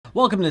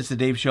Welcome to the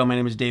Dave Show. My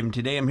name is Dave, and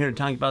today I'm here to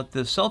talk about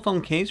the cell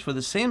phone case for the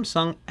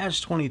Samsung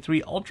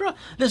S23 Ultra.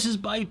 This is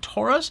by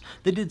TORRAS.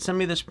 They did send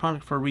me this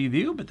product for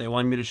review, but they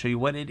wanted me to show you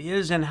what it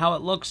is and how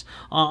it looks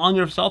on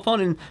your cell phone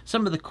and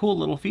some of the cool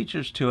little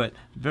features to it.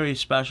 Very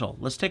special.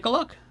 Let's take a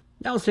look.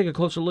 Now let's take a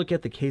closer look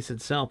at the case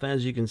itself.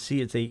 As you can see,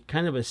 it's a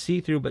kind of a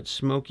see-through but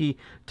smoky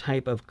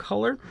type of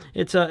color.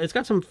 It's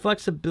got some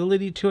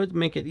flexibility to it to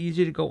make it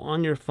easy to go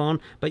on your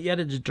phone, but yet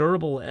it's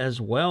durable as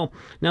well.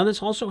 Now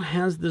this also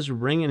has this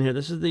ring in here.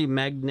 This is the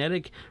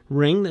magnetic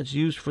ring that's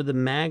used for the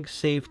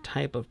Magsafe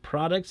type of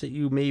products that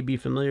you may be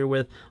familiar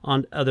with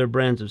on other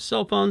brands of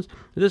cell phones.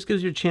 This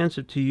gives you a chance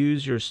to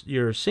use your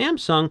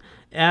Samsung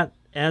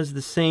as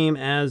the same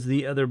as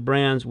the other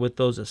brands with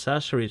those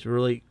accessories.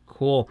 Really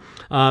cool.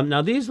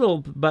 Now these little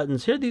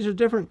buttons here, these are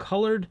different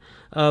colored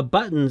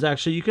buttons.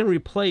 Actually, you can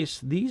replace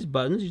these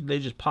buttons. They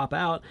just pop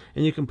out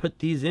and you can put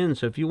these in.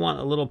 So if you want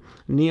a little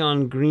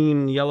neon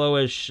green,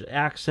 yellowish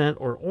accent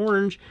or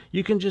orange,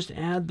 you can just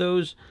add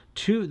those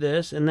to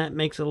this, and that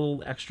makes a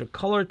little extra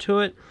color to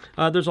it.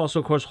 There's also,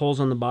 of course, holes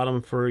on the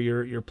bottom for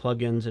your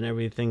plugins and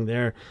everything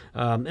there.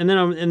 And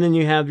then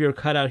you have your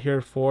cutout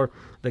here for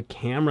the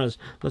cameras.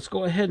 Let's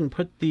go ahead and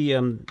put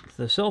the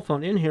cell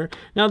phone in here.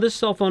 Now this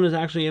cell phone is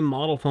actually a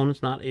model phone.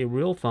 It's not a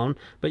real phone,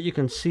 but you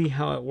can see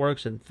how it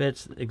works and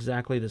fits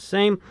exactly the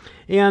same.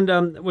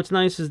 And what's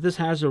nice is this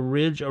has a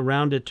ridge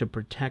around it to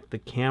protect the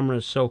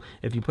cameras. So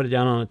if you put it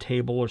down on a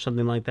table or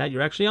something like that,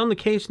 you're actually on the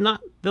case,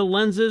 not the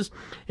lenses.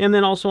 And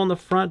then also on the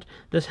front,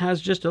 this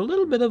has just a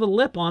little bit of a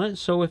lip on it.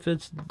 So if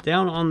it's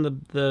down on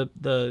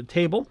the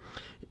table,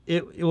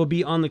 it will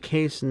be on the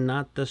case,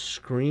 not the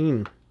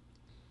screen.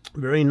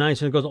 Very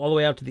nice, and it goes all the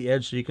way out to the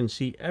edge so you can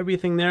see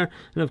everything there.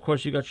 And of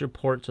course you got your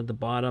ports at the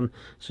bottom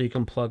so you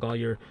can plug all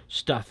your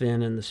stuff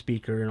in and the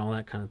speaker and all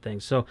that kind of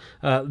thing. So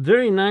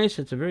very nice.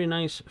 It's a very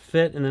nice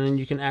fit, and then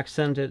you can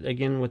accent it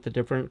again with the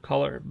different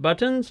color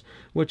buttons,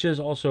 which is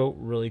also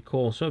really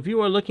cool. So if you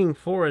are looking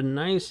for a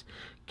nice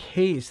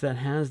case that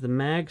has the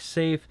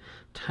Magsafe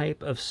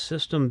type of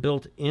system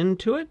built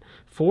into it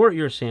for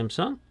your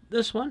Samsung,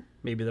 this one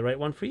may be the right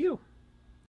one for you.